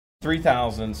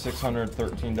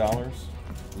$3,613.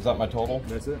 Is that my total?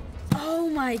 That's it. Oh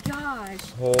my gosh.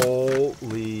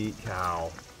 Holy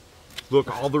cow. Look,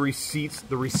 all the receipts.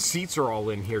 The receipts are all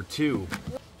in here too.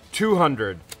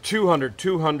 200, 200,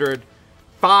 200,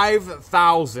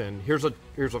 5,000. Here's a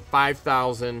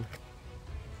 5,000.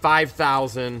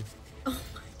 5,000. Oh my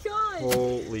god.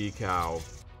 Holy cow.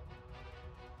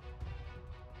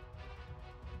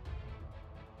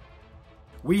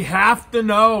 We have to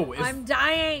know. I'm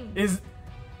dying.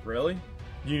 Really?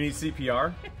 You need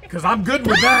CPR? Because I'm good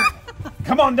with that.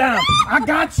 Come on down. I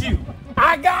got you.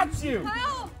 I got you.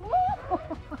 Help.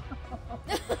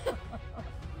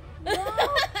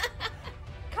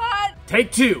 Cut.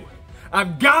 Take two.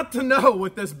 I've got to know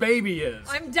what this baby is.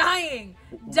 I'm dying.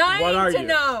 Dying What are to you?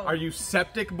 know. Are you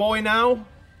septic boy now?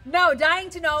 No, dying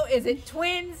to know, is it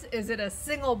twins? Is it a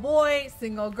single boy,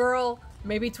 single girl?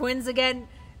 Maybe twins again?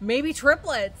 Maybe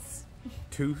triplets?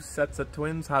 2 sets of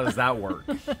twins? How does that work?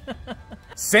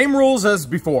 Same rules as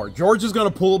before. George is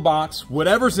going to pull a box.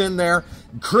 Whatever's in there,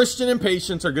 Christian and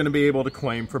Patience are going to be able to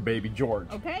claim for baby George.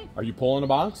 Okay. Are you pulling a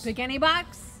box? Pick any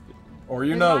box. Or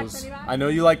your Any nose. box, any box? I know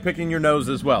you like picking your nose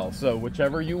as well. So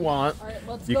whichever you want. All right,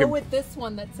 let's You go can- with this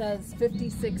one that says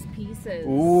 56 pieces.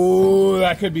 Ooh,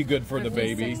 that could be good for the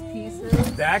 56 baby.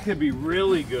 pieces. That could be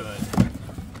really good.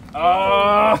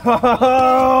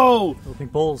 Oh!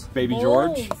 Big bowls. Baby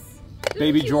George.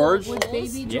 Baby George. With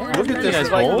baby George. Yeah, Look at this,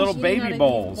 Nice like bowls. little She baby got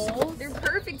bowls. They're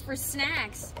perfect for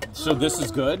snacks. So this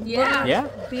is good? Yeah. Yeah.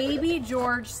 Baby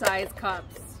George size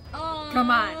cups. Oh. Come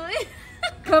on.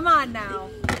 Come on now.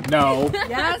 No.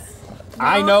 Yes?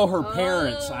 I know her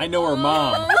parents. I know her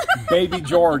mom. Baby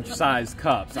George size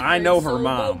cups. I know her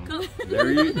mom. There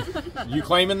you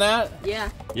claiming that? Yeah.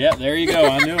 Yeah, there you go.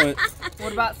 I knew it.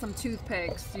 What about some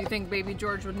toothpicks? Do you think baby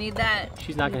George would need that?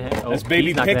 She's not gonna have. That's baby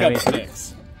he's not gonna have pickup any-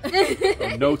 sticks.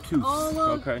 Oh, no tooth.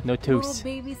 Okay. No Little tooths.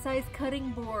 baby size cutting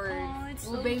board. Oh, it's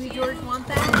Will so baby cute. George want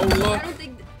that? Oh, I look. don't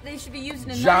think they should be using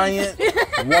a Giant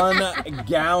knife. 1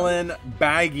 gallon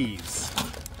baggies.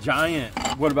 Giant.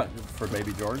 What about for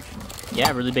baby George?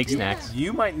 Yeah, really big snacks.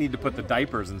 You might need to put the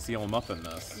diapers and seal them up in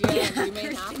this. Yeah, you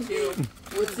may have to.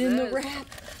 What's in the wrap?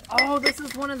 Oh, this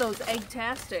is one of those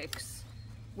egg-tastics.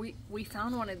 We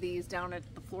found one of these down at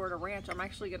the Florida Ranch. I'm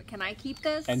actually gonna. Can I keep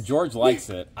this? And George likes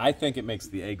it. I think it makes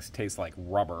the eggs taste like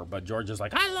rubber, but George is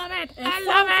like, I love it. I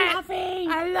love it.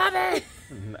 I love it.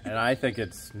 And I think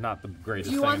it's not the greatest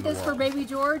Do you thing want in the this for world. baby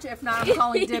George? If not, I'm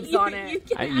calling dibs on it.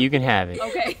 You can have it.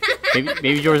 Okay.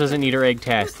 Baby George doesn't need her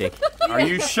egg-tastic. Are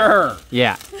you sure?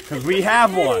 Yeah. Because we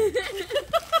have one.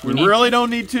 We need- really don't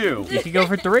need 2. You could go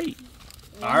for 3.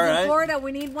 All In right. Florida,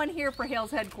 we need one here for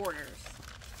Hale's headquarters.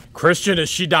 Christian, is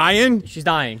she dying? She's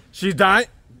dying. She's dying?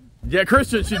 Yeah,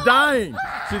 Christian, she's dying.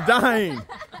 She's dying.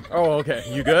 Oh, okay.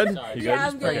 You good? You good? Yeah,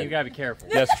 I'm good. You gotta be careful.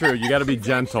 That's true. You got to be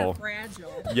gentle.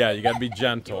 Fragile. Yeah, you got to be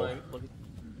gentle.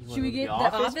 Should we get the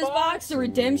office box, the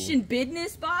redemption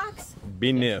business box?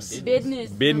 Business. Business.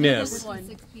 Business.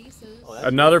 56 pieces.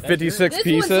 Another 56 This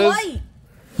pieces. one's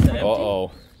light.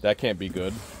 Uh-oh. That can't be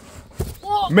good.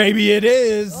 Maybe it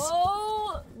is.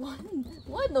 Oh,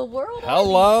 what in the world?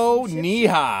 Hello, knee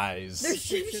highs. They're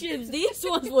shib-shibs. These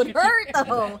ones would hurt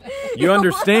though. You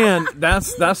understand?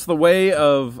 That's the way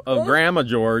of Grandma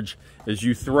George. Is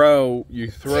you throw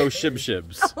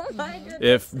shib-shibs. Oh my goodness.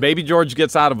 If baby George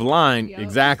gets out of line, Yep.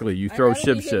 exactly, you throw I'd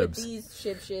rather be hit with shib-shibs. These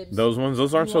shib-shibs. Those ones,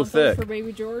 those aren't You so want those thick. for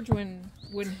baby George when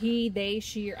he, they,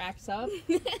 she acts up?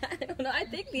 I don't know. I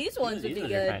think these ones would be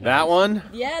good. That one,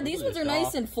 Yeah, these ones are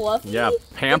nice and fluffy. yeah, They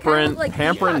pampering, kind of look like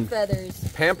pampering, peacock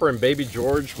feathers. pampering baby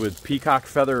George with peacock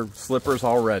feather slippers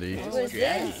already. What is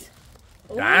this?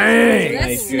 Dang!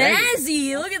 That's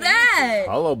snazzy. Look at that.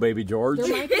 Hello, baby George. There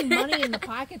might be money in the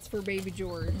pockets for baby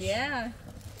George. Yeah.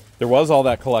 There was all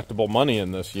that collectible money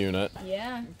in this unit.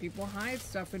 Yeah. People hide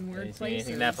stuff in weird Anything places.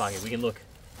 in that pocket. We can look.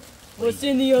 What's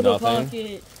in the other Nothing.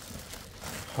 pocket?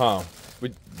 Huh.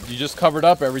 You just covered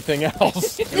up everything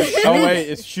else. Oh, wait,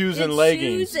 it's shoes and It's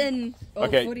leggings. Shoes and,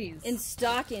 Okay. Footies.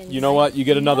 stockings. You know what? You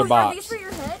get another Are box. these for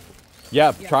your head?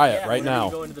 Yeah, try it right We're gonna now.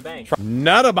 Go into the bank.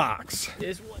 Nutta box.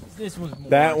 This one's more.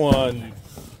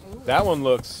 That one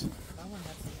looks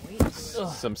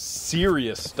some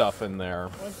serious stuff in there.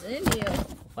 What's in here?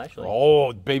 Flashlight.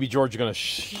 Oh, baby George, you're gonna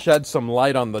shed some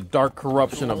light on the dark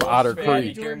corruption of Otter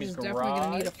Baby Creek. George is definitely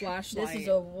gonna need a flashlight. This is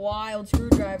a wild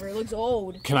screwdriver. It looks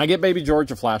old. Can I get baby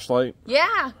George a flashlight?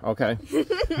 Yeah. Okay.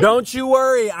 Don't you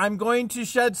worry, I'm going to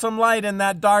shed some light in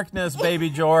that darkness, baby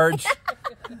George.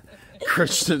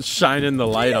 Christian's shining the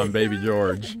light on baby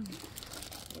George.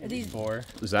 Are these Four.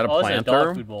 Is that a Oh, that's a dog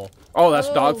planter? food bowl. Oh, that's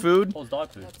dog food? Oh, it's dog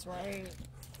food. That's right.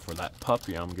 For that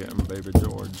puppy, I'm getting baby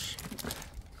George.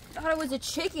 thought it was a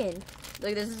chicken.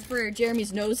 Like, this is for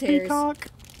Jeremy's nose hairs. Peacock.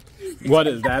 What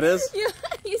is that? Is Yeah,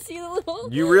 you see the little...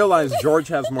 you realize George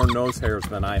has more nose hairs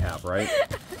than I have, right?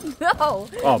 No.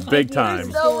 Oh, big time.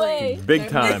 No way. Big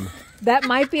time. That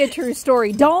might be a true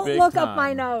story. Don't Big look time. up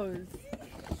my nose.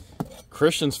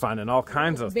 Christian's finding all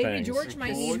kinds of Baby things. George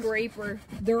might need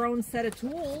their own set of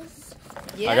tools.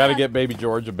 Yeah. I gotta get Baby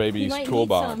George a He baby's might need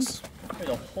toolbox. There's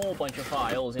a whole bunch of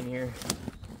files in here.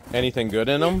 Anything good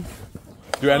in them?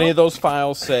 Do any of those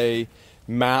files say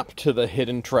map to the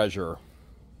hidden treasure?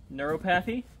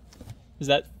 Neuropathy? Is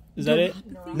that it?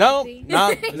 No,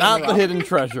 not the hidden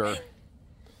treasure.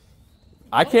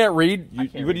 I can't read.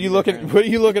 What are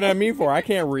you looking at me for? I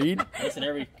can't read. Listen,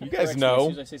 You guys know. As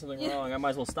soon as I say something wrong, I might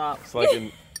as well stop. It's like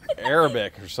in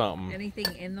Arabic or something. Anything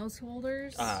in those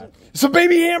holders? It's a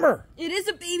baby hammer. It is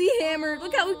a baby hammer.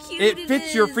 Look how cute it is. It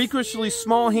fits your freakishly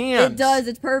small hands. It does.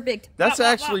 It's perfect. That's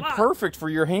actually perfect for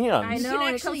your hands. I You know. can And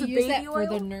it actually comes with use baby that for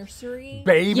oil. the nursery.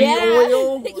 Baby Yeah.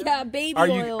 oil? Yeah, baby Are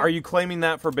oil. you claiming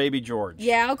that for Baby George?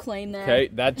 Yeah, I'll claim that. Okay,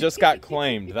 that just got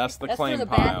claimed. That's the That's claim for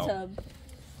the pile. bathtub.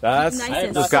 That's Nice I have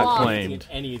and just not got soft. claimed.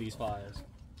 any of these files.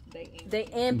 They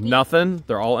empty. Nothing.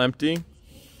 They're all empty. This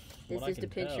What I is to can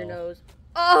pinch tell. your nose.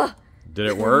 Oh! Did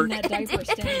it work? That diaper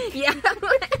stink. Yeah.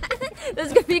 This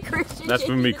is gonna be Christian. That's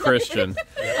gonna be Christian.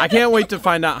 I can't wait to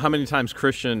find out how many times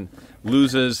Christian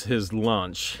loses his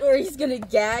lunch. Or he's gonna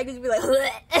gag and be like,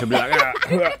 He'll be like,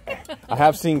 "Ah." I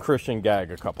have seen Christian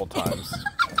gag a couple times.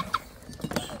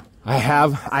 I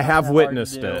have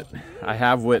witnessed to it. I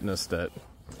have witnessed it.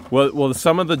 Well,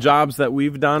 some of the jobs that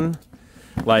we've done,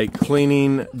 like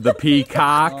cleaning the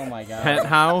Peacock Oh my God.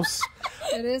 penthouse.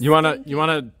 It is You wanna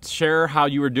stinky. share how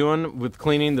you were doing with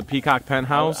cleaning the Peacock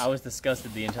penthouse? I was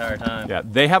disgusted the entire time. Yeah,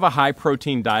 they have a high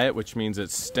protein diet, which means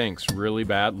it stinks really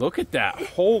bad. Look at that!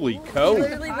 Holy coat!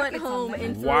 literally went home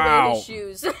and threw Wow. away his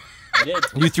shoes. I did.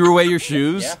 You threw away your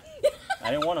shoes? Yeah.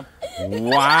 I didn't want them.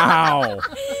 Wow!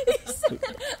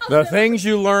 The things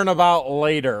you learn about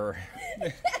later.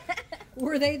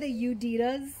 Were they the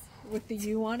Uditas with the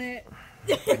U on it?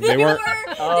 They weren't.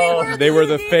 They were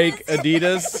the fake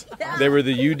Adidas. They were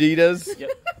the Uditas. Yep.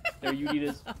 They're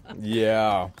Uditas.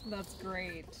 Yeah. That's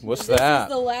great. What's This that? is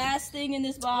the last thing in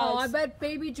this box. Oh, I bet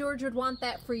Baby George would want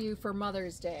that for you for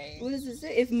Mother's Day. What does it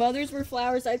say? If mothers were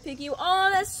flowers, I'd pick you. Oh,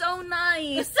 that's so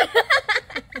nice.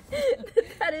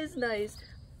 That is nice.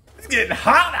 It's getting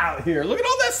hot out here. Look at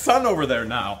all that sun over there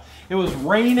now. It was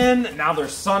raining. Now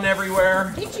there's sun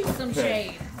everywhere. Get you some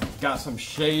shade. Got some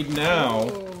shade now.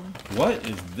 Ooh, What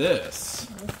is this?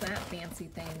 what's that fancy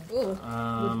thing? Ooh,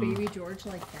 Would Baby George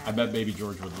like that? I bet Baby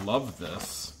George would love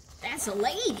this. that's a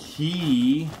lady.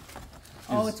 He.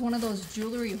 Oh, it's one of those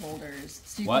jewelry holders.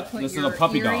 So you What? can put This is your a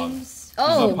puppy dog. earrings, This is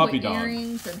Oh, a puppy put dog.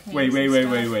 earrings and hands Wait.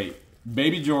 and stuff.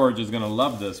 Baby George is gonna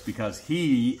love this because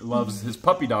he loves his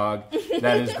puppy dog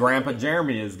that his Grandpa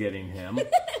Jeremy is getting him.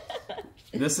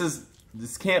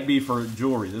 This can't be for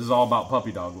jewelry. This is all about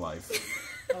puppy dog life,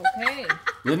 Okay.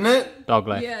 isn't it? Dog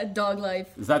life. Yeah, dog life.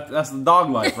 That's the dog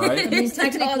life, I right? mean, It's the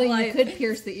dog technically, you life. could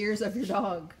pierce the ears of your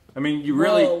dog. I mean, you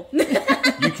really Whoa.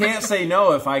 you can't say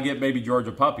no if I get Baby George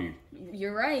a puppy.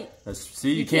 You're right.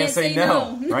 See, you can't can't say say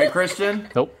no, no. right, Christian?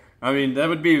 Nope. I mean, that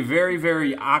would be a very,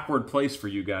 very awkward place for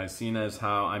you guys, seeing as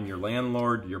how I'm your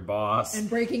landlord, your boss, And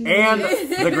breaking the and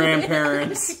lease. the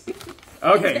grandparents.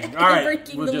 Okay, all right.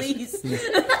 Breaking we'll the just- lease.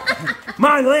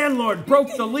 My landlord broke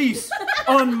the lease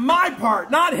on my part,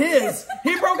 not his.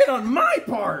 He broke it on my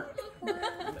part.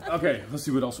 Okay, let's see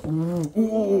what else.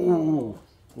 Ooh.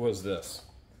 What is this?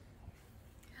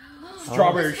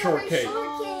 Strawberry shortcake.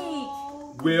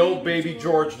 Shortcake. Will Baby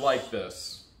George like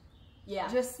this? Yeah.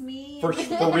 Just me. For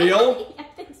real? I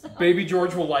think so. Baby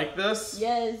George will like this?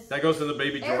 Yes. That goes in the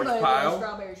Baby George Everybody loves pile?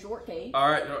 strawberry shortcake. All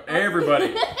right,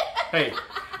 everybody. Hey,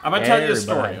 I'm going to tell you a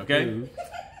story, Everybody. okay?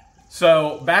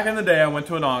 So, back in the day, I went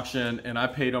to an auction, and I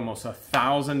paid almost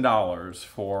 $1,000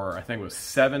 for, I think it was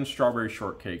 7 strawberry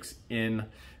shortcakes in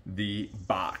the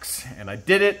box. And I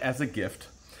did it as a gift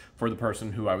for the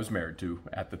person who I was married to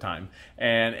at the time.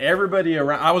 And everybody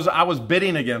around, I was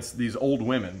bidding against these old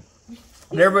women.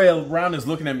 And everybody around is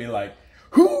looking at me like,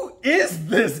 who is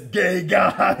this gay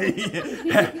guy?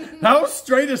 How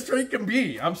straight as straight can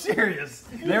be? I'm serious.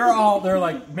 They're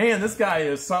like, man, this guy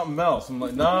is something else. I'm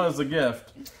like, no, it's a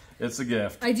gift. It's a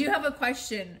gift. I do have a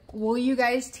question. Will you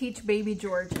guys teach Baby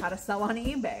George how to sell on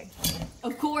eBay?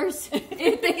 Of course.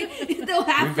 If they'll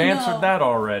have We've to answered know. that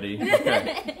already.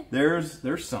 Okay. There's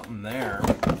something there.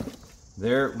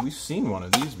 We've seen one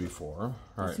of these before.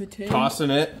 All right. It's a tin.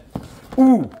 Tossing it.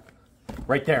 Ooh.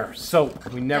 Right there.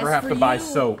 Soap. We never That's have to for buy you.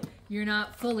 soap. You're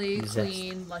not fully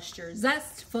clean, lest your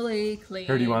zest fully clean.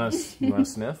 Here, do you want to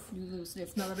sniff? You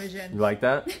sniff smell-o-vision. You like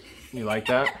that? You like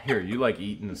that? Here, you like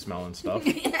eating and smelling stuff.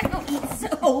 I don't eat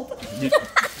soap.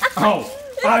 Oh,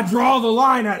 I draw the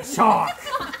line at chalk.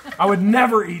 I would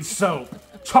never eat soap.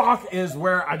 Chalk is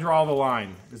where I draw the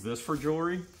line. Is this for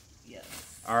jewelry? Yes.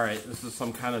 All right, this is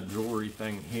some kind of jewelry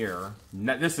thing here.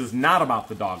 This is not about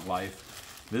the dog life.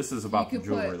 This is about the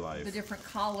jewelry life. The different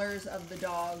collars of the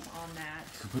dog on that.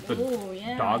 Put the Oh,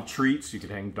 yeah. dog treats. You could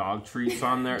hang dog treats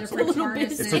on there. Different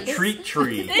harnesses. It's a treat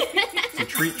tree. It's a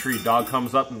treat tree. Dog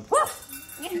comes up and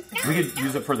we could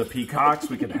use it for the peacocks.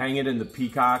 We could hang it in the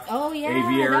peacock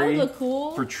aviary that would look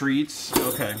cool. for treats.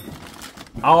 Okay.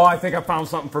 Oh, I think I found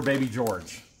something for baby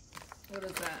George. What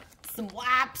is that? Some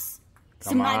wipes.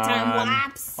 Come Some nighttime on.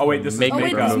 wipes. Oh wait, this is Makeup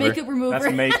makeup. this is makeup remover.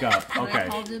 That's makeup. Can I Okay.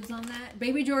 call dibs on that?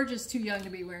 Baby George is too young to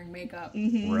be wearing makeup.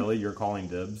 Really? You're calling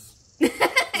dibs?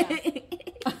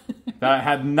 That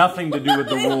had nothing to do with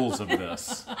the rules of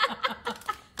this.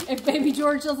 If Baby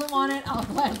George doesn't want it, I'll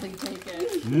gladly take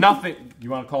it. Nothing. You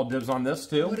want to call dibs on this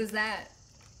too? What is that?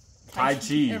 Tai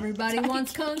Chi. Everybody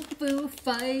wants kung fu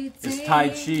fighting. It's Tai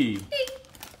Chi.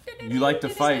 You like to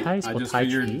fight. Tai I Chi? just Tai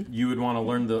figured Chi? you would want to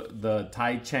learn the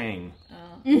Tai Chang.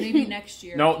 Maybe next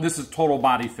year. No, this is total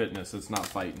body fitness. It's not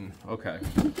fighting. Okay.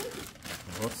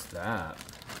 What's that?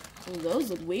 Oh, those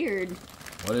look weird.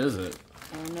 What is it?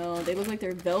 I don't know. They look like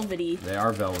they're velvety. They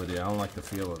are velvety. I don't like the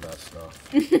feel of that stuff.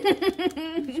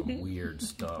 Some weird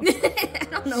stuff. I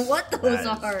don't know what those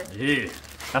are.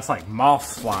 That's like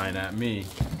moths flying at me.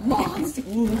 Moths.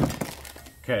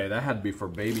 Okay, that had to be for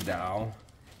baby doll.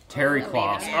 Terry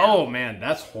cloths. yeah. Oh man,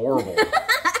 that's horrible.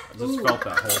 I just felt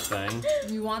that whole thing.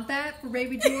 You want that for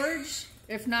Baby George?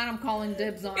 If not, I'm calling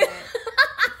dibs on it.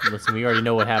 Listen, we already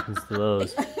know what happens to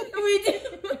those. We do.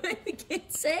 I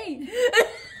can't say.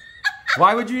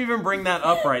 Why would you even bring that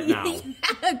up right now?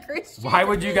 Christian. Why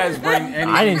would you guys bring anything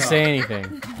I didn't up? say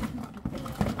anything.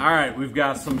 All right, we've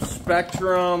got some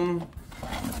Spectrum.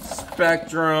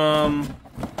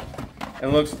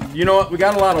 And looks, you know what? We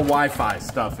got a lot of Wi-Fi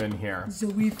stuff in here.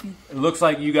 It looks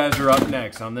like you guys are up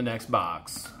next on the next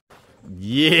box.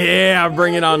 Yeah,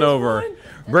 bring it on over.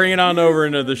 Bring it on over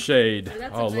into the shade.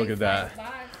 Oh, look at that.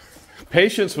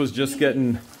 Patience was just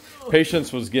getting,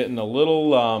 Patience was getting a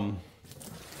little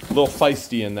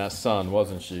feisty in that sun,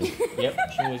 wasn't she? Yep,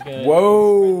 she was good.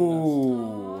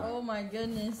 Whoa. Oh my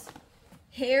goodness.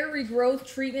 Hair regrowth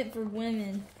treatment for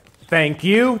women. Thank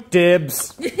you,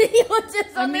 dibs. You want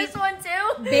this on this one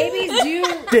too?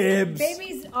 Dibs.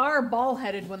 Babies are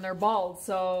bald-headed when they're bald,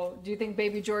 so do you think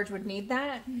Baby George would need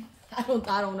that? I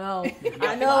don't know.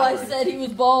 I know I said he was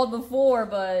bald before,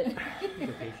 but.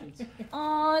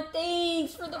 Aw,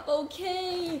 thanks for the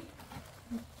bouquet.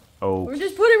 Oh, Or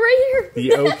just put it right here.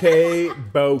 the okay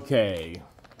bouquet.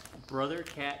 Brother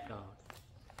cat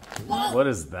dog. What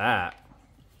is that?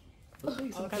 Looks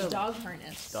like some Oh, kind it's a of dog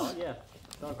harness. dog, yeah.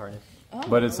 Dog harness.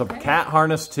 But it's a cat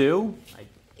harness too?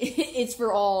 It's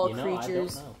for all You know,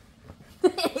 creatures. I don't know.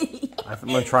 I'm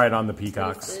gonna try it on the What's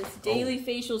peacocks. this? Daily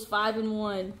facials 5 in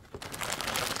 1.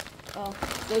 Oh,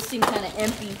 those seem kind of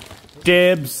empty.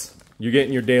 Dibs. You're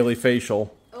getting your daily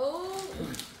facial. Oh,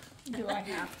 Do I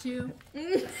have to?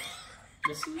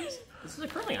 This is a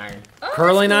curling iron.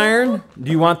 Curling iron? Do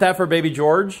you want that for baby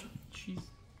George? She's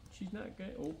not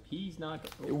good. Oh, he's not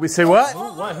good. Oh, We say what?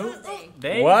 what? Who?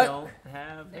 They What? don't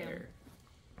have hair.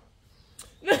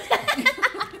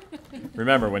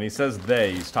 Remember, when he says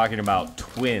they, he's talking about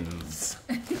twins.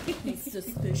 it's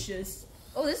suspicious.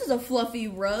 Oh, this is a fluffy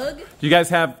rug. Do you guys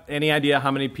have any idea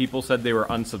how many people said they were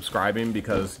unsubscribing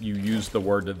because you used the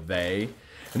word they?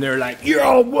 And they're like, you're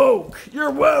all woke. You're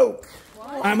woke.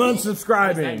 I'm unsubscribing.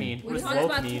 What does that mean? What does Talk woke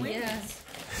about mean?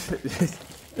 twins.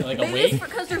 Like a Maybe wig? it's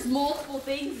because there's multiple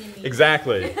things in these.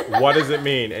 Exactly. What does it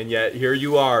mean? And yet here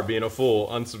you are being a fool,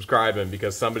 unsubscribing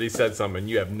because somebody said something.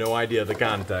 You have no idea the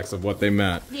context of what they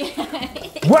meant. Yeah.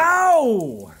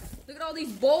 Wow! Look at all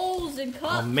these bowls and Oh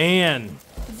cups. man,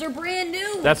 They're brand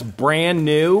new. that's brand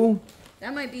new.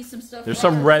 That might be some stuff. There's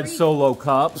from some Otter red Creek. Solo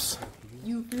cups.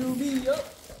 You fill me up.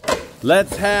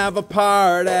 Let's have a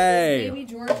party. Baby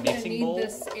George gonna Mixing need bowl?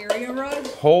 this area rug.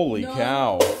 Holy No,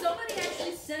 cow. somebody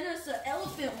actually sent us an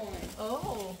elephant one.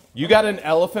 Oh. You got an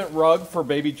elephant rug for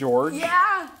baby George?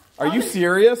 Yeah. Are you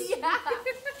serious? Yeah.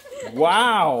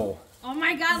 Wow. Oh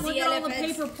my God! Look The at all the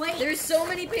elephants. paper plates. There's so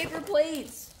many paper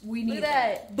plates. We Look need at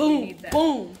that. We Boom. need that.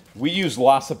 Boom. We use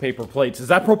lots of paper plates. Is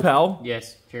that Propel?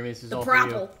 Yes, Jeremy, this is The all for you.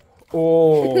 propel.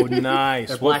 Oh, nice.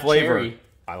 They're What black flavor? cherry.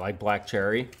 I like black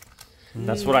cherry.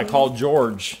 That's what I call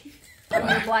George.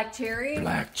 Black cherry.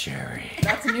 Black cherry.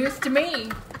 That's news to me.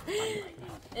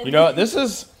 You know, this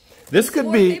is This could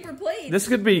More be paper plates. this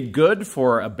could be good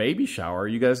for a baby shower. Are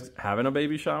you guys having a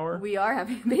baby shower? We are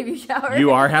having a baby shower.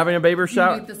 You are having a baby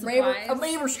shower? The A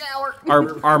baby shower.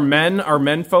 Are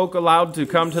men folk allowed to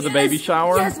come to the baby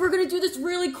shower? Yes, we're gonna do this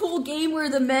really cool game where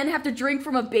the men have to drink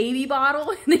from a baby bottle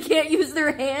and they can't use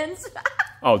their hands.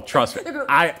 Oh, trust me.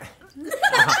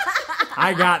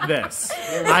 I got this.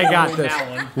 I got this.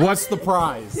 What's the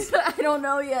prize? I don't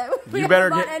know yet. We You haven't better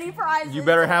bought get any prizes. You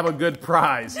better have a good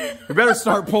prize. You better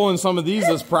start pulling some of these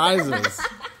as prizes.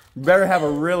 You better have a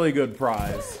really good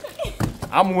prize.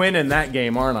 I'm winning that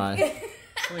game, aren't I?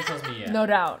 Somebody tells me yeah. No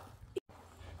doubt.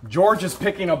 George is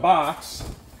picking a box.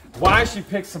 Why she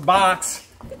picks a box?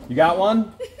 You got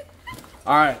one?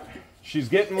 All right. She's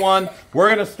getting one. We're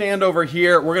gonna stand over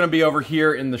here. We're gonna be over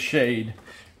here in the shade.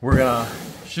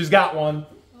 She's got one.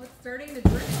 Oh, it's starting to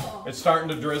drizzle. It's starting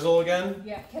to drizzle again.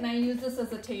 Yeah, can I use this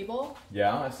as a table?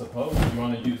 Yeah, I suppose. You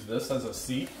want to use this as a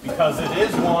seat? Because it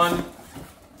is one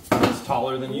that's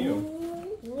taller than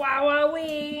you.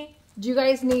 Wowee! Do you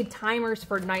guys need timers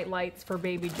for night lights for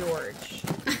baby George?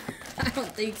 I don't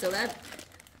think so.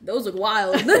 Those look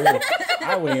wild.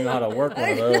 I wouldn't even know how to work one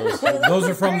of those. Those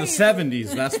are from the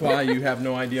 70s. That's why you have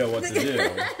no idea what to do.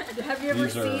 Have you ever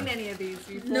These are- seen any of these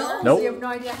before? No. Nope. So you have no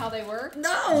idea how they work?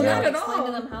 No, not at Explain to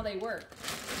all. them how they work.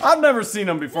 I've never seen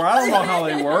them before. I don't know how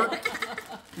they work.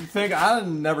 You think I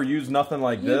never use nothing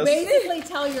like You this? basically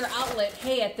tell your outlet,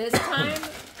 hey, at this time,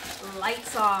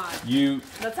 lights on.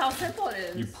 That's how simple it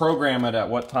is. You program it at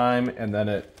what time, and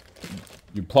then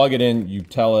you plug it in. You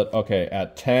tell it, okay,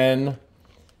 at 10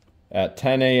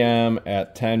 a.m.,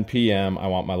 at 10 p.m., I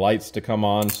want my lights to come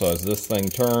on. So as this thing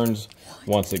turns,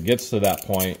 once it gets to that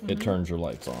point, it turns your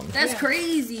lights on. That's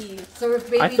crazy. So if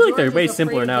baby I feel like they're George way is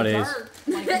simpler afraid of the nowadays. dark,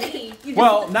 like me,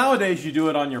 Well, nowadays you do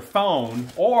it on your phone,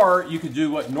 or you could do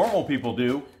what normal people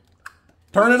do.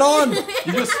 Turn it on.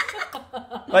 You just,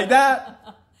 like that,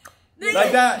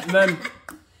 and then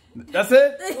that's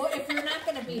it. well, if you're not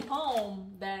going to be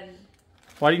home, then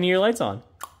Why do you need your lights on?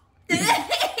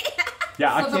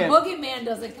 Yeah, so the boogeyman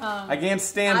doesn't come. I can't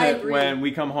stand I it agree. when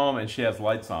we come home and she has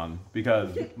lights on,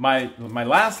 because my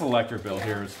last electric bill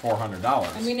here is $400.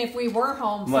 I mean, if we were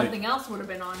home, Like- something else would have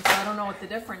been on, so I don't know what the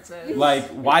difference is. Like,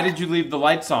 why did you leave the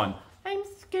lights on? I'm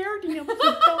scared, it was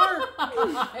dark.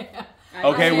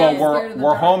 Okay, I well, am scared of the we're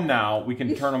dark. home now. We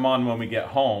can turn them on when we get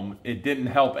home. It didn't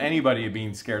help anybody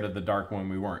being scared of the dark when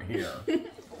we weren't here.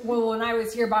 Well, when I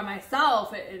was here by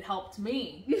myself, it helped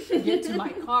me get to my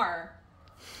car.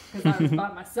 Because I was by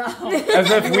myself.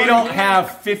 As if we don't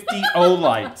have 50 O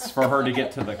lights for her to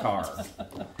get to the car.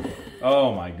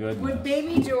 Oh my goodness. Would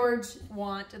baby George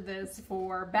want this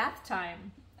for bath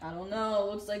time? I don't know.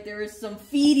 Looks like there is some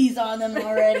feeties on them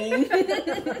already.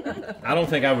 I don't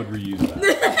think I would reuse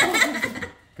that.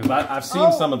 Because I've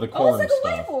seen some of the corn it's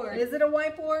like stuff. a whiteboard. Is it a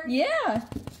whiteboard? Yeah.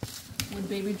 Would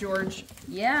baby George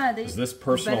Yeah. They Is this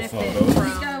personal benefit photos?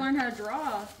 just gotta from... learn how to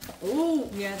draw. Ooh,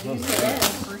 yeah, these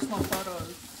are personal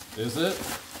photos. Is it?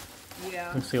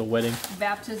 Yeah. Looks like a wedding.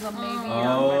 Baptism, maybe.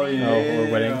 Oh, or wedding. yeah. Oh,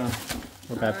 or wedding.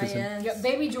 Or baptism. Yes. Yeah,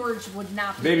 baby George would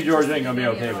not be Baby George ain't interested gonna be in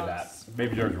any okay of with that. those.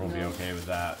 Baby George won't be okay with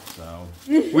that. So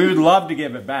we would love to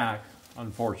give it back.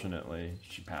 Unfortunately,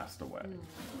 she passed away.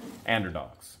 And her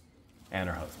dogs. And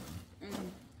her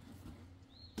husband.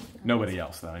 Nobody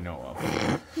else that I know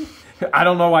of. I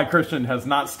don't know why Christian has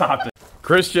not stopped it.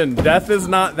 Christian, death is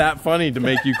not that funny to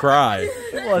make you cry.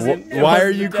 It wasn't. Why are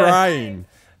you crying?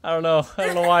 I don't know. I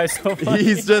don't know why it's so funny.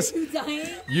 He's just... You dying?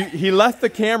 He left the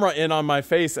camera in on my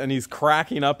face and he's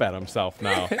cracking up at himself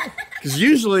now. Because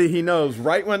usually he knows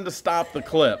right when to stop the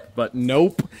clip, but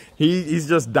nope. He's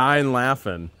just dying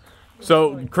laughing.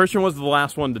 So Christian was the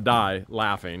last one to die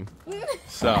laughing.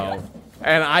 So,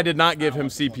 and I did not give him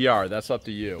CPR. That's up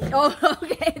to you. Oh,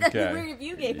 okay. That's Okay. weird if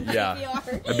you gave me Yeah.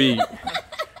 CPR.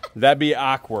 That'd be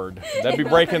awkward. That'd be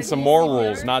breaking some more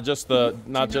rules, not just the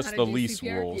least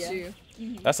CPR? rules. Yeah.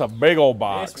 That's a big old This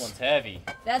box. one's heavy.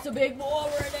 That's a big boy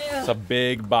right there. It's a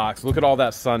big box. Look at all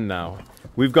that sun now.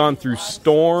 We've gone through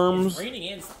storms. It's raining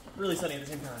and it's really sunny at the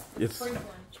same time.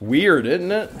 It's weird,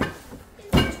 isn't it?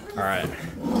 All right.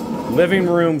 Living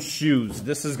room shoes.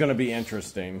 This is going to be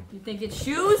interesting. You think it's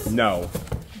shoes? No.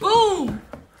 Boom!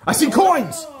 I see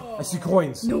coins. I see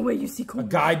coins. No way you see A coins.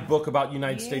 guidebook about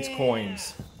United States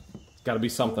coins. Got to be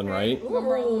something, right?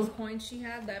 Remember all those coins she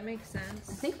had? That makes sense.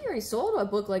 I think we already sold a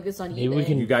book like this on Maybe eBay. we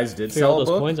can You guys did figure out sell a what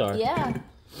those book? coins are. Yeah.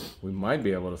 We might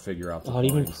be able to figure out the Oh, it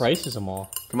even coins. prices them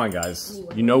all. Come on, guys.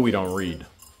 You know we don't read.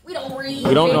 We don't read.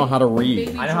 We don't know how to read.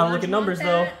 Baby I know how to look George at numbers want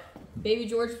though. that? Baby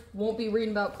George won't be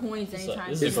reading about coins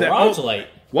anytime This soon. is that- a garage light.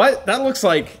 What? That looks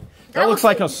like looks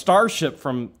a starship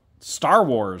from Star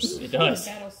Wars. It does.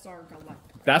 Battlestar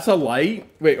Galactica. That's a light?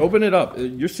 Wait, open it up.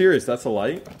 You're serious? That's a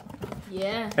light?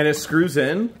 Yeah. And it screws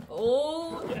in? Oh.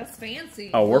 That's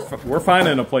fancy. Oh, we're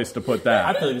finding a place to put I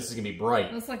that. feel like this is gonna be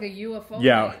bright. That's like a UFO.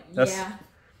 Yeah, light.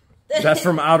 that's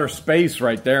from outer space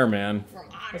right there, man. From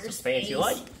That's outer a fancy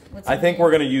light. What's I in think there?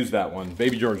 we're gonna use that one.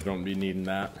 Baby George don't be needing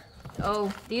that.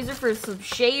 Oh, these are for some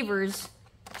shavers.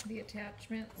 The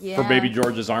attachments. Yeah. For Baby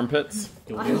George's armpits.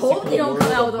 I hope they don't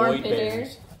come out with armpit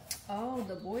hairs. Oh,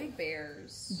 the Boyd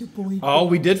Bears. Oh,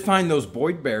 we did find those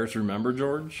Boyd Bears, remember,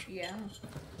 George? Yeah.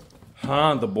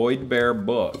 Huh, the Boyd Bear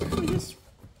book.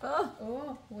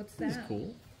 Oh, what's that?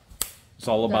 Cool. It's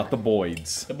all about the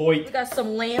Boyds. The boy. We got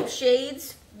some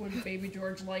lampshades. Would Baby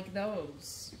George like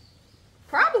those?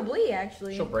 Probably,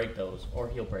 actually. She'll break those, or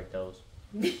he'll break those.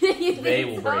 You They think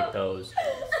will so? break those.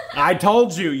 I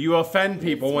told you, you offend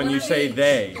people when you say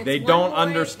they. They one don't boy,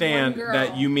 understand one girl.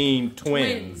 that you mean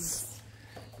twins.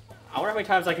 I wonder how many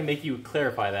times I can make you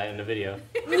clarify that in the video.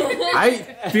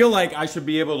 I feel like I should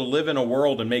be able to live in a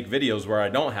world and make videos where I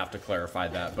don't have to clarify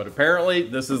that, but apparently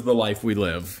this is the life we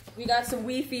live. We got some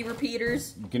Wi-Fi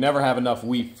repeaters. You can never have enough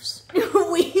weefs.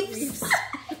 Weaves.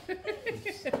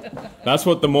 That's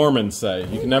what the Mormons say.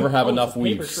 You can never have enough Paper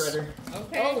weefs. shredder.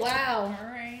 Okay. Oh, wow. All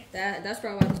right. That's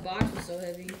probably why this box was so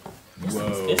heavy.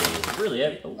 Whoa. It's really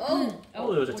heavy. Oh,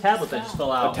 there was a tablet that just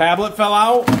fell A out. tablet fell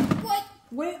out? What?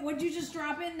 Wait, what'd you just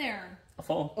drop in there? A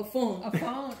phone. A phone. A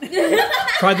phone.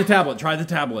 Try the tablet, try the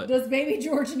tablet. Does Baby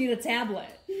George need a tablet?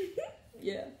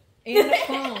 Yeah. And a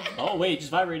phone. Oh wait, it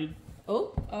just vibrated.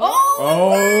 Oh.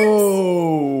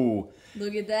 Oh!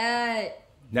 Look at that.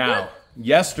 Now,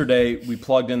 yesterday we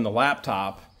plugged in the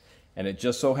laptop and it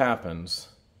just so happens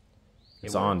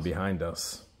it's on behind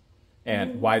us.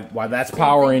 And why that's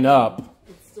powering up,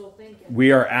 It's still thinking.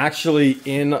 we are actually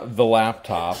in the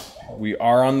laptop. We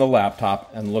are on the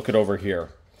laptop and look it over here.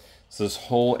 So this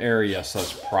whole area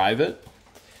says private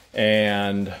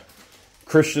and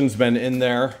Christian's been in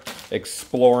there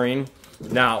exploring.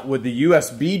 Now with the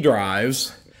USB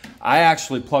drives, I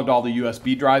actually plugged all the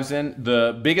USB drives in.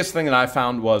 The biggest thing that I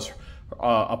found was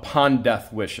upon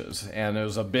death wishes, and it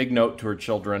was a big note to her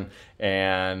children,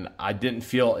 and I didn't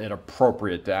feel it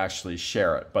appropriate to actually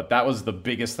share it. But that was the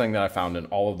biggest thing that I found in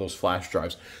all of those flash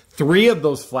drives. 3 of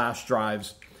those flash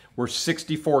drives were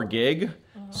 64 gig,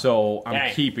 so I'm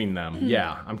Dang. keeping them.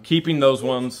 Yeah, I'm keeping those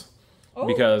ones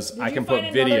because I can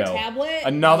put video. Tablet?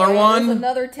 Another There's one?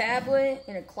 another tablet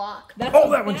and a clock. That's Oh,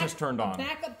 a that one just turned on.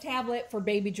 Backup tablet for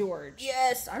Baby George.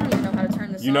 Yes. I don't even know how to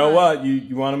turn this on. You know what?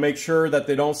 You want to make sure that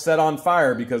they don't set on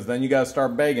fire because then you got to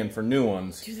start begging for new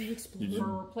ones. Do they explode? For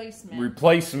replacement.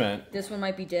 Replacement. This one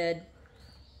might be dead.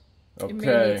 It may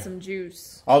Okay. need some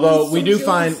juice. Although Some we do juice.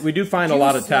 find a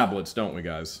lot of Juice. tablets, don't we,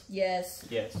 guys? Yes.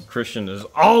 Yes. Christian is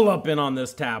all up in on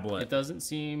this It tablet. doesn't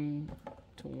seem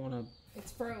to want to.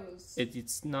 It's froze.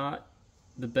 It's not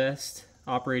the best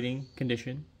operating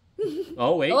condition.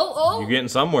 Oh wait. Oh. You're getting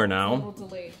somewhere a now. little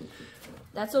delayed.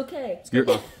 That's okay.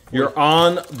 You're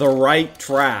on the right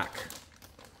track.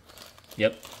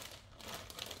 Yep.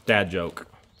 Dad joke.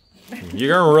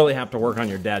 You're gonna really have to work on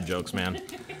your dad jokes, man.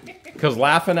 Because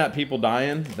laughing at people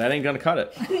dying, that ain't gonna cut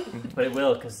it. But it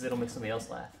will, because it'll make somebody else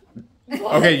laugh.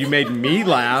 Okay, you made me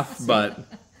laugh, but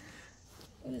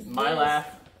My laugh.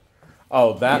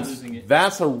 oh, losing it.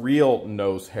 that's a real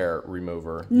nose hair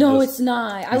remover. No, Just- it's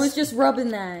not. I was just rubbing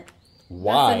that.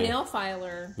 why? That's a nail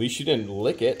filer. At least you didn't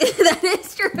lick it. That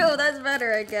is true. That's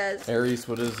better, I guess. Aries,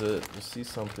 what is it? You see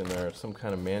something there? Some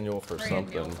kind of manual for Brand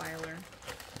nail something. filer.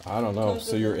 I don't know.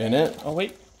 So you're in it? Oh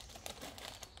wait.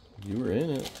 You were in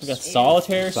it. We got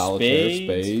solitaire, Solitaire,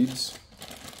 spades, spades.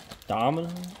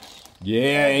 dominoes.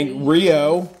 Yeah, and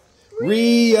Rio.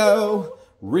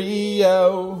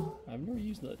 Rio. I've never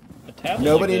used a tablet.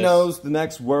 Nobody like this. knows the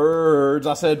next words.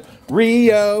 I said,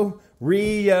 Rio.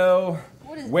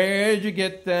 Where'd you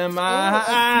get them A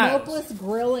eyes? smokeless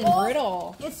grill and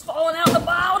griddle. It's falling out the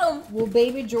bottom. Will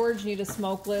Baby George need a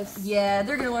smokeless? Yeah,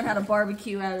 they're gonna learn how to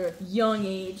barbecue at a young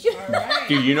age. Alright.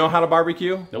 Do you know how to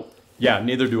barbecue? Nope. Yeah,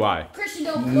 neither do I. Christian,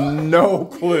 don't cook. No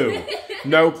clue.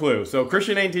 No clue. So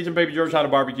Christian ain't teaching Baby George how to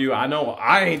barbecue. I know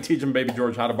I ain't teaching Baby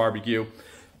George how to barbecue.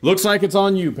 Looks like it's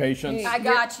on you, Patience. I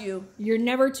got you. You're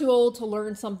never too old to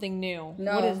learn something new.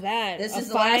 No. What is that? This A is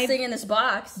the last 5 thing in this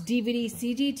box. DVD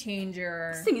CD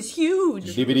changer. This thing is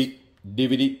huge.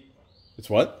 DVD. It's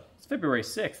what? It's February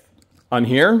 6th. On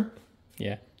here?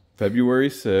 Yeah. February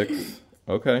 6th.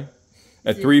 Okay.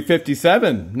 At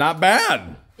 3:57. Not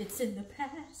bad. It's in the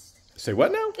past. Say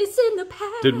what now? It's in the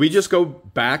past. Did we just go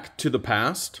back to the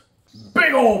past?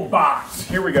 Big old box.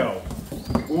 Here we go.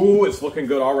 Ooh, it's looking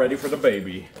good already for the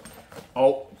baby.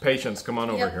 Oh, Patience, come on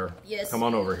over Yep. here. Yes. Come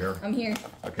on over here. I'm here.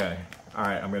 Okay. All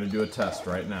right, I'm gonna do a test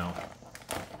right now.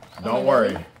 Don't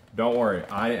worry. Don't worry.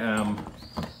 I am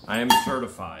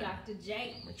certified. Dr.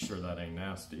 J. Make sure that ain't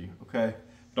nasty. Okay.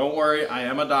 Don't worry. I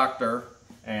am a doctor,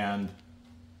 and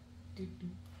Do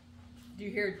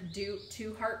you hear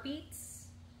two heartbeats?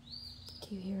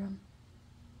 Do you hear him?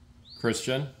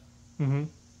 Christian. Mm-hmm.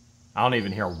 I don't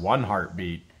even hear one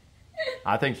heartbeat.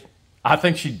 I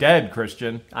think she dead,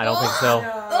 Christian. I don't think so.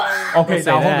 Okay, Don't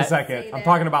say now hold a that. second. Say I'm that.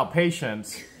 talking about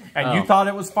patience. And you Oh. thought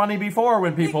it was funny before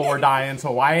when people were dying,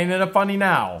 so why ain't it funny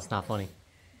now? It's not funny.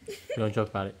 We don't joke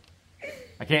about it.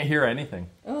 I can't hear anything.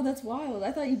 Oh, that's wild.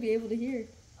 I thought you'd be able to hear. You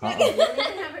can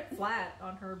have it flat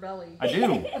on her belly. I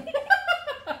do.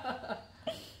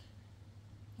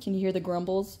 Can you hear the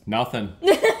grumbles? Nothing.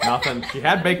 Nothing. She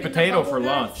had baked potato for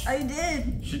lunch. I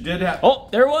did. She did have... Oh,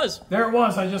 there it was. There it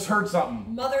was. I just heard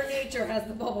something. Mother Nature has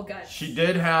the bubble guts. She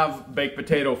did have baked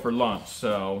potato for lunch,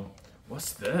 so...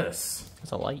 What's this?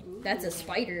 That's a light. That's a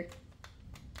spider.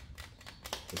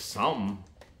 It's something.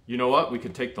 You know what? We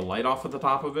could take the light off at the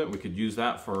top of it. We could use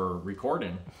that for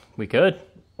recording. We could.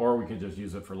 Or we could just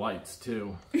use it for lights,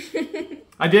 too.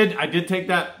 I did take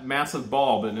that massive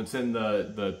bulb, and it's in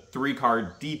the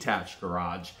 3-car detached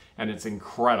garage, and it's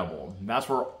incredible. That's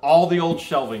where all the old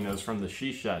shelving is from the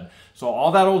she shed. So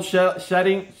all that old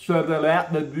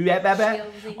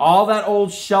all that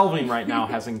old shelving right now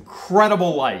has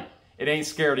incredible light. It ain't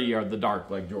scared of the dark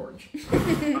like George.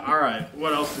 All right,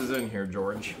 what else is in here,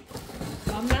 George?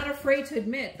 I'm not afraid to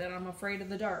admit that I'm afraid of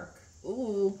the dark.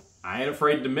 Ooh. I ain't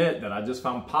afraid to admit that I just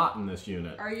found pot in this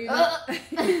unit. Are you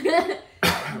Right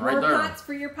more there. pots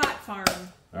for your pot farm?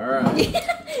 All right.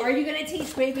 Are you gonna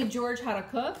teach baby George how to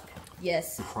cook?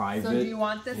 Yes. Private. So do you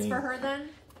want this ink. for her then?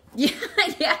 Yeah,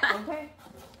 yeah. Okay.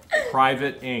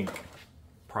 Private ink.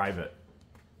 Private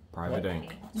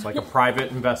ink. It's like a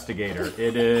private investigator.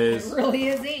 It is. It really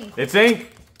is ink. It's ink.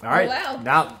 All right. wow.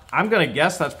 Now I'm gonna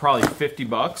guess that's probably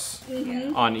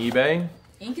 $50 on eBay.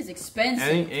 Ink is expensive.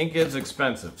 And ink is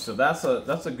expensive, so that's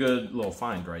a good little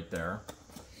find right there.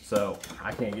 So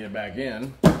I can't get it back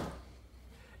in.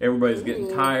 Everybody's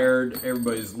getting tired.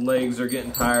 Everybody's legs are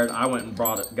getting tired. I went and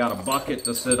got a bucket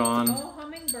to sit on. Oh,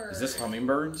 hummingbird. Is this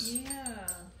hummingbirds? Yeah.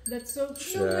 That's so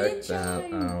cute. Check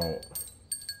that out.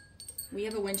 We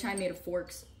have a wind chime made of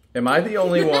forks. Am I the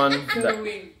only one So that? do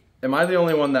we. Am I the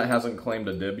only one that hasn't claimed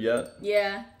a dib yet?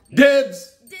 Yeah.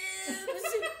 Dibs.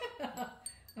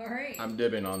 All right. I'm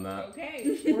dibbing on that.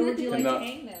 Okay. Where would you like to Cannot-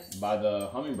 hang this? By the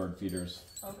hummingbird feeders.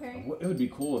 Okay. It would be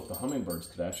cool if the hummingbirds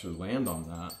could actually land on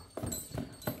that.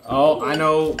 Oh, I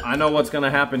know what's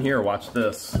gonna happen here. Watch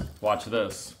this. Watch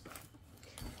this.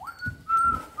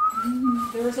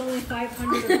 There was only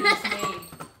 500 of these made.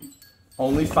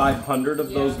 Only 500 of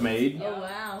those made? Oh,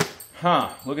 wow. Huh,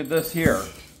 look at this here.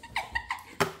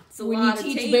 It's a When you lot of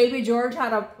teach tape. baby George how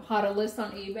to list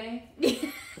on eBay.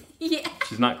 Yeah.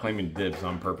 She's not claiming dibs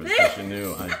on purpose because she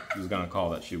knew I was gonna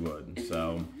call that she would.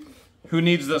 So, who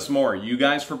needs this more? You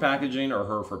guys for packaging or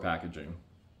her for packaging?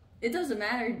 It doesn't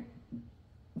matter.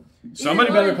 Somebody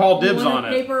Either better one. call dibs You want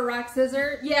on it. Paper, rock,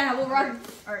 scissors. Yeah, we'll rock.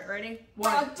 All right, ready?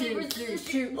 Rock, paper, scissors,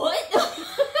 shoot. What?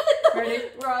 Ready?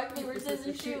 Rock, paper,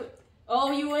 scissors, shoot.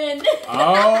 Oh, you win.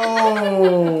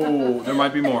 Oh, there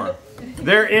might be more.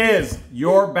 There is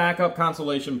your backup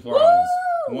consolation prize.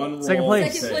 One roll. Second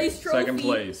place. Second place trophy. Second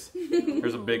place.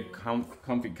 Here's a big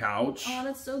comfy couch. Oh,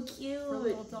 that's so cute.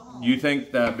 You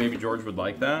think that baby George would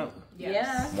like that?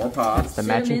 Yeah. More pots. The Sit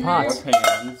matching in pots. More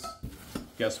pans.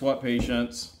 Guess what,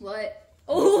 Patience? What?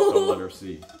 Don't let Oh, her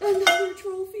see. another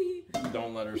trophy.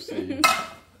 Don't let her see.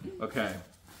 Okay.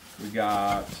 We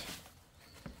got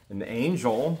an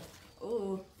angel.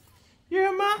 Oh.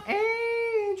 You're my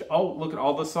angel. Oh, look at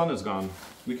all the sun is gone.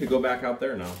 We could go back out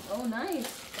there now. Oh,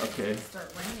 nice. Okay.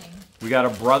 Start raining. We got a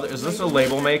brother. Is this a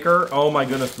label maker? Oh my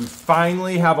goodness. We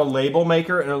finally have a label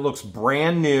maker and it looks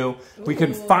brand new. We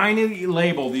can finally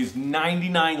label these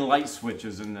 99 light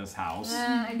switches in this house.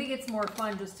 I think it's more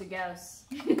fun just to guess.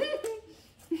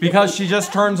 Because she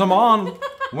just turns them on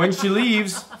when she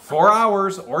leaves 4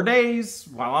 hours or days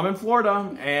while I'm in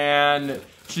Florida. And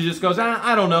she just goes,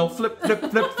 I don't know, flip, flip,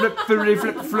 flip, flip, flip,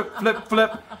 flip, flip, flip,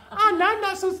 flip. I'm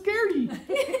not so scaredy.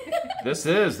 That's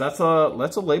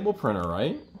a label printer,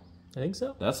 right? I think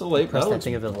so. That's a label. Press That that looks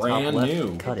thing at the top brand left.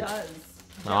 new. Cut It it. does.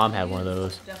 My mom had one of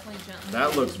those. Definitely gently.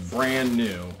 That looks brand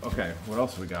new. Okay, what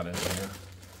else we got in here?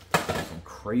 Some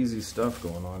crazy stuff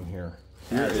going on here.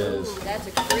 Here it is. Ooh, that's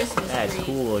a Christmas That's tree.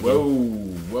 cool again.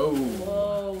 Whoa,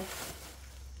 whoa. Whoa.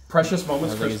 Precious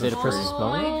Moments I was like, is it a Christmas Christmas tree. Oh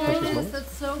my moment? Precious goodness, moment?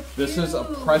 that's so cute. This is a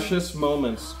Precious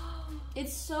Moments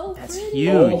It's so That's pretty.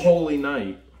 huge. Oh Holy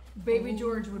Night. Baby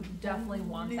George would definitely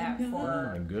want that Oh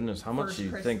for. my goodness, how much First do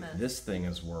you think Christmas. this thing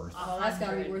is worth? Oh, that's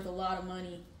gotta be worth a lot of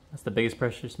money. That's the biggest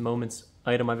precious moments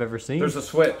item I've ever seen. There's a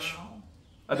switch.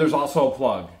 There's also a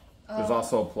plug. There's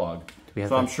also a plug. we have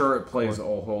So I'm that? sure it plays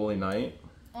Oh Holy Night.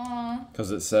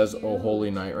 Because it says Oh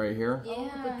Holy Night right here. Oh,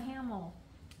 the Yeah. camel.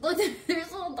 Look,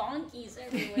 there's little donkeys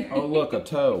everywhere. Oh look, a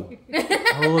toe.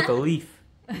 Oh, look, a leaf.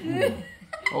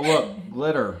 Oh look,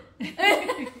 glitter.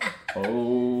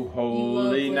 Oh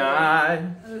Holy glitter.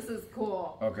 Night. This is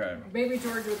cool. Okay. Baby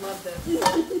George would love this.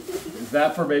 Is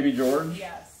that for Baby George?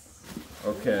 Yes.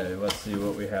 Okay, let's see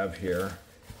what we have here.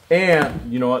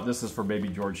 And you know what? This is for Baby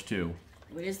George too.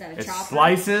 What is that, a It chopper?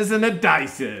 slices and it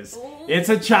dices. It's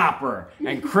a chopper,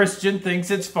 and Christian thinks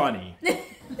it's funny.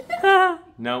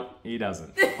 No, he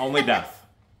doesn't. Only death.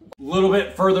 A little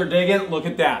bit further digging, look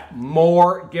at that.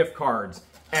 More gift cards.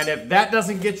 And if that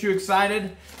doesn't get you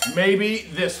excited, maybe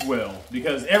this will.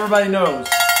 Because everybody knows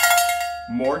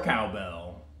more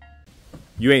cowbell.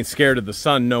 You ain't scared of the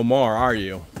sun no more, are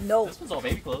you? No. This one's all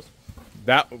baby clothes.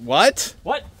 That, what?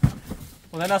 What?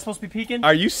 Was that not supposed to be peeking?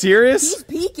 Are you serious? He's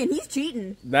peeking. He's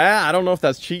cheating. Nah, I don't know if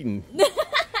that's cheating.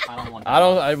 I don't want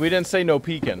that. We didn't say no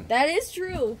peeking. That is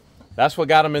true. That's what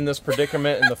got him in this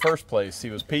predicament in the first place. He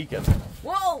was peeking.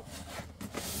 Whoa.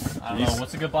 I don't know.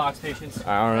 What's a good box, Patience?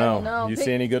 I don't know. know. You Pick-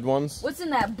 see any good ones? What's in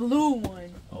that blue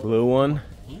one? Blue one.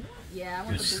 Yeah, I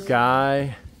want The the blue.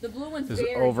 sky The blue one's is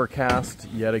very overcast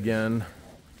yet again.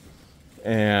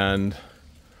 And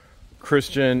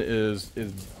Christian is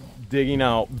digging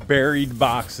out buried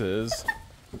boxes.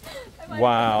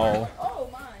 Wow. Oh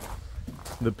my.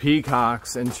 The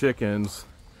peacocks and chickens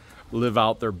live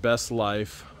out their best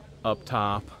life up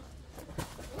top.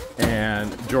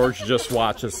 And George just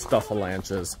watches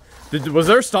Stuff-A-Lanches. Was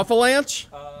there Stuff-A-Lanch?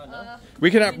 No.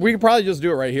 We could probably just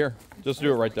do it right here. Just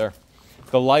do it right there.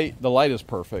 The light is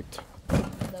perfect.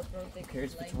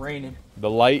 Here's if it's raining. The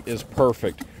light is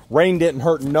perfect. Rain didn't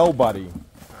hurt nobody.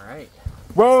 All right.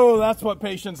 Whoa, that's what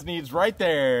Patience needs right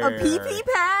there. A pee-pee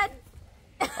pad?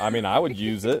 I mean, I would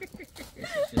use it. This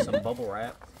is just some bubble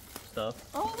wrap stuff.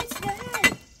 Oh, what's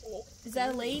that? Is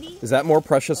that a lady? Is that more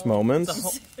precious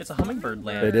moments? It's a hummingbird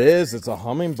lamp. It is. It's a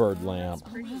hummingbird lamp.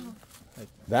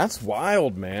 That's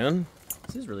wild, man.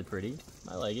 This is really pretty.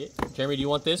 I like it. Jeremy, do you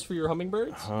want this for your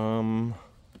hummingbirds?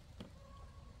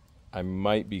 I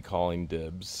might be calling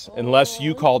dibs. Unless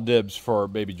you call dibs for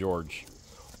Baby George.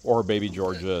 Or Baby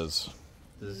George is.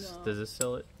 Does this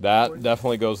sell it? That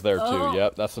definitely goes there too. Oh.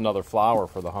 Yep, that's another flower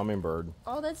for the hummingbird.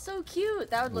 Oh, that's so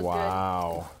cute. That would look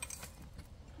Wow.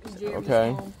 good. Jeremy's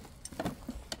Okay. home.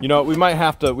 You know, we might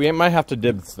have to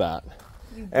dibs that.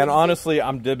 And honestly,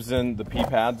 I'm dibsing the pee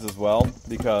pads as well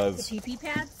because Pee-pee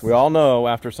pads? we all know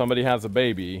after somebody has a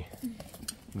baby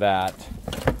that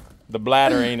the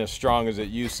bladder ain't as strong as it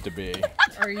used to be.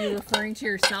 Are you referring to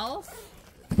yourself?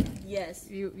 Yes.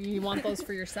 You want those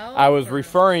for yourself? I was or-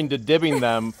 referring to dibbing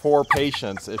them for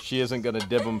Patience if she isn't going to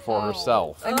dib them for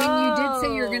herself. I mean, you did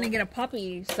say you were going to get a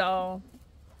puppy, so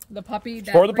the puppy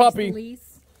that For the breaks puppy.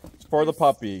 lease. It's for the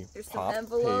puppy. There's some Pop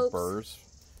envelopes. papers.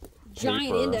 Giant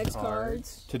paper. index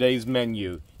cards. Today's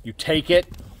menu. You take it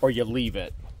or you leave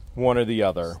it. One or the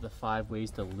other. The 5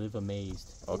 ways to live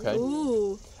amazed. Okay?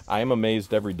 Ooh. I am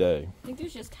amazed every day. I think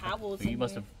there's just cowboys You in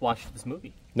must here. have watched this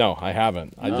movie. No, I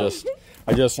haven't.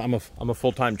 I'm a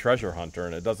full-time treasure hunter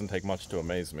and it doesn't take much to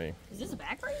amaze me. Is this a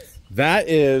back race? That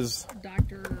is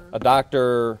a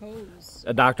Dr.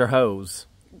 Hose.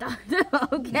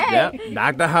 Okay. Yep,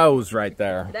 Dr. Hose right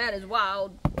there. That is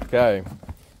wild. Okay.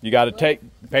 You got to take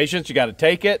Patience, you got to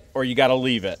take it or you got to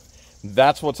leave it.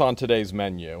 That's what's on today's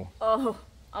menu. Oh,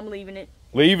 I'm leaving it.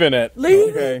 Leaving it.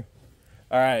 Leave Okay.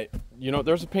 All right. You know,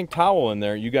 there's a pink towel in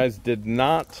there. You guys did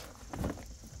not.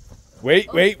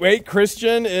 Wait.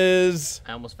 Christian is.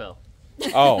 I almost fell.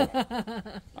 Oh.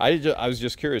 I was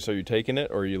just curious. Are you taking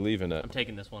it or are you leaving it? I'm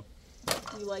taking this one.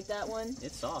 You like that one?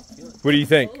 It's soft. Feel it. What do you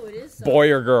think? Oh, it is soft.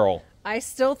 Boy or girl? I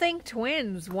still think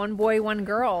twins. One boy, one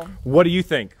girl. What do you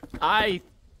think? I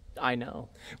know.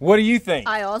 What do you think?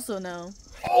 I also know.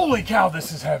 Holy cow,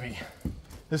 this is heavy.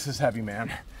 This is heavy,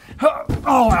 man.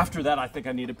 Oh, after that, I think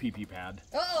I need a pee-pee pad.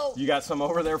 Oh, You got some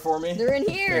over there for me? they're in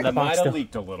here. That might box have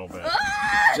leaked a little bit.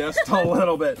 Just a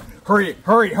little bit. Hurry.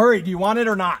 Do you want it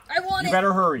or not? I want You it.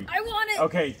 better hurry. I want it.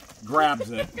 Okay, grabs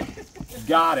it.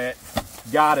 Got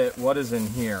it. What is in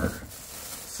here?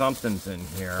 Something's in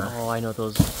here. Oh, I know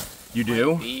those. You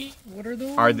do? What are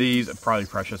those? Are these probably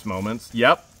precious moments?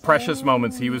 Yep, precious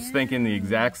moments. He was thinking the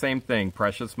exact same thing.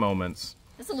 Precious moments.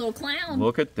 That's a little clown.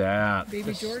 Look at that.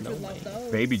 Baby George would love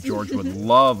those. Baby George would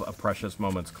love a precious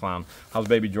moments clown. How's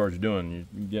Baby George doing?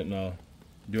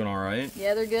 You Doing all right?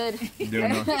 Yeah, they're good.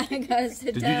 Doing all right? I gotta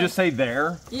sit Did down. you just say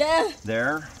there? Yeah.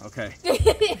 There? Okay.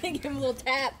 Give him a little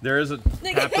tap. There is a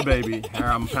tap the baby. Here,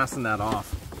 I'm passing that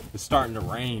off. It's starting to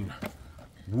rain.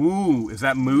 Woo, is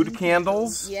that mood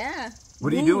candles? Yeah. What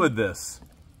do you do with this?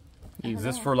 Is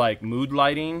this for like mood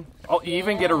lighting? Oh, you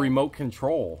even get a remote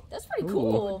control. That's pretty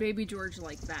cool. Baby George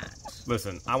like that.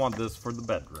 Listen, I want this for the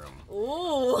bedroom.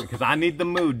 Ooh. Because I need the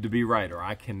mood to be right or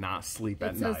I cannot sleep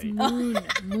at It says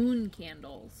night. moon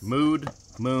candles. Mood,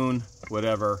 moon,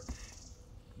 whatever.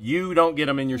 You don't get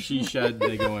them in your she shed.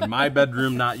 They go in my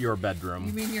bedroom, not your You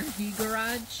bedroom. mean your he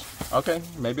garage? Okay,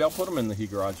 maybe I'll put them in the he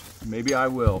garage. Maybe I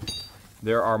will.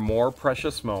 There are more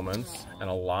precious moments, and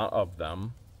a lot of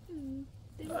them.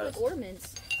 They look like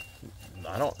ornaments.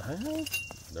 I don't.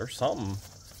 There's something.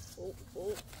 Oh,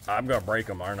 oh. I'm gonna break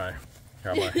them, aren't I?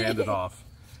 Here, I'm gonna hand it off.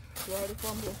 Try to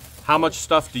fumble. How much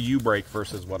stuff do you break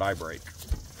versus what I break?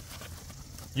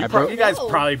 You broke- guys No.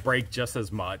 probably break just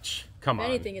as much. Come If on.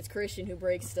 anything, it's Christian who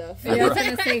breaks stuff. Yeah, I was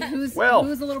gonna say who's Well-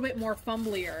 who's a little bit more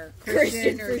fumblier,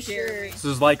 Christian Christian or for Jeremy? This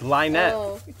is like Lynette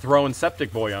Oh. throwing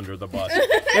Septic Boy under the bus.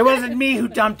 It wasn't me who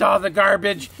dumped all the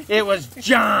garbage. It was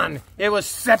John. It was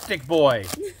Septic Boy.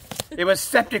 It was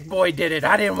Septic Boy did it.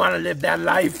 I didn't want to live that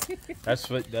life. That's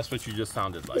what you just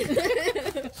sounded like.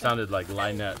 Sounded like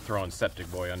Lynette throwing Septic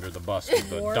Boy under the bus with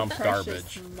the More dumped precious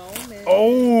garbage. moments.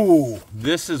 Oh,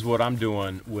 this is what I'm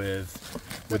doing with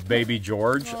Baby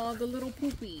George. Oh, the little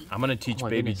poopy I'm gonna teach Oh my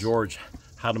Baby goodness. George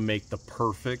how to make the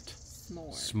perfect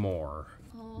s'more. s'more.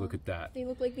 Look at that. They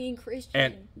look like being Christian.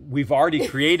 And we've already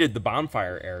created the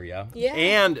bonfire area. Yeah.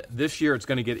 And this year it's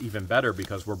going to get even better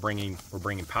because we're bringing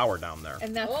power down there.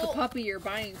 And that's the Oh. puppy you're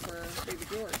buying for Baby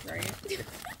George, right?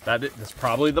 That's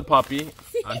probably the puppy.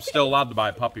 I'm still allowed to buy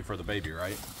a puppy for the baby,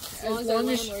 right? as long as the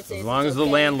landlord says As long it's as the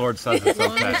okay. landlord says it's As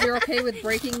long as okay. you're okay with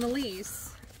breaking the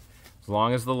lease. As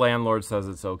long as the landlord says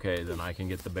it's okay, then I can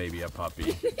get the baby a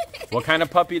puppy. What kind of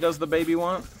puppy does the baby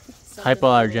want?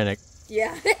 Hypoallergenic.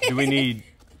 Yeah. Do we need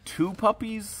 2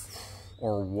 puppies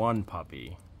or 1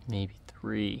 puppy? Maybe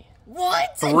 3.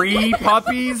 What? 3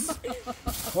 puppies?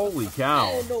 Holy cow.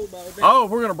 I don't know about that. Oh,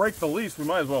 if we're gonna break the lease, we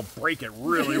might as well break it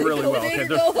really, really well. Big Okay, or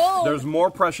go home. there's more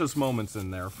precious moments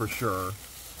in there for sure.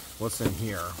 What's in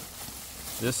here?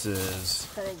 This is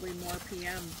Probably more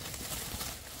PM.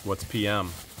 what's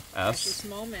PM? Precious S?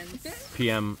 moments.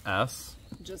 PMS?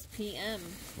 Just PM.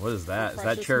 What is that? Is that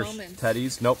Precious cherish moments.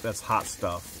 teddies? Nope, that's hot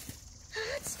stuff.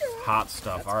 Hot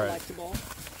stuff. That's All right.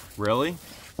 collectible. Really?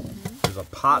 There's a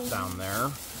pot down there.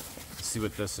 Let's see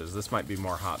what this is. This might be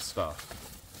more hot stuff.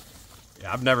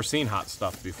 Yeah, I've never seen hot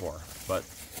stuff before, but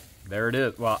there it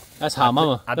is. Well, That's hot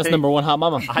mama. I That's take- number 1 hot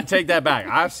mama. I take that back.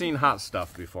 I've seen hot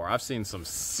stuff before. I've seen some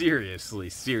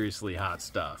seriously hot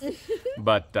stuff.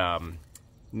 But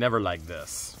never like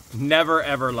this. Never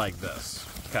ever like this.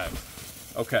 Okay.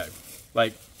 Okay.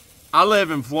 Like, I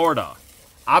live in Florida.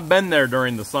 I've been there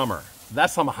during the summer.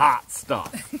 That's some hot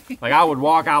stuff. Like, I would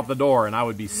walk out the door and I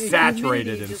would be saturated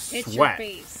Humidity in just hits your sweat.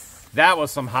 face. That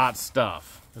was some hot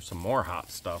stuff. There's some more hot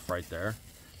stuff right there.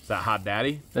 Is that Hot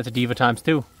Daddy? That's a diva times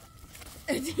 2.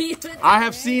 I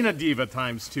have seen a Diva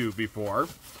times 2 before.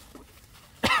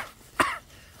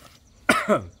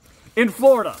 In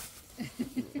Florida.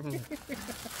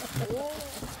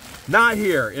 Not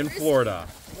here, in Florida.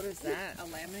 What is that? A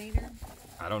laminator?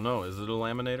 I don't know. Is it a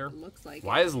laminator? Looks like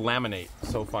Why it. is laminate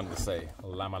so fun to say?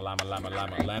 Laminate.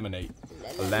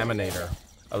 A laminator.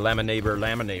 A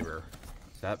laminator.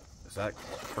 Is that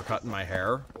for cutting my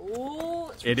hair?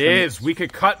 Ooh. It is. We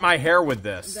could cut my hair with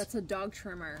this. That's a dog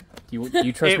trimmer. You trust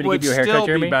It me to would give you a haircut, still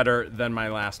Jeremy? be better than my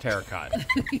last haircut.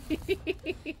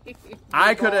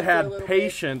 I could have for a had little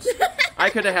patience. I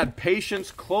could have had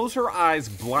patience, close her eyes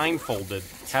blindfolded,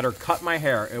 had her cut my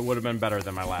hair. It would have been better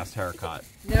than my last haircut.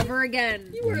 Never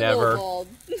again. We're Never. a little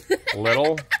bald.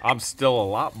 Little? I'm still a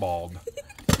lot bald.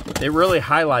 It really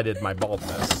highlighted my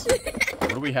baldness. What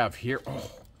do we have here?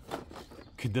 Oh.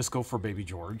 Could this go for Baby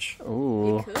George?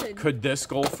 Ooh. Could. Could this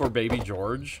go for Baby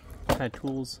George? What kind of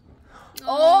tools?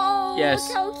 Oh, Yes.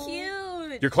 look how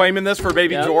cute. You're claiming this for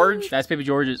Baby Yep. George? That's Baby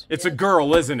George's. It's a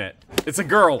girl, isn't it? It's a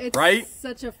girl, It's right?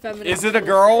 such a feminine. Is it a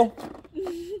girl?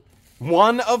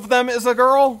 One of them is a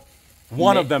girl?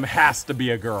 One of them has to be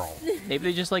a girl. Maybe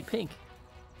they just like pink.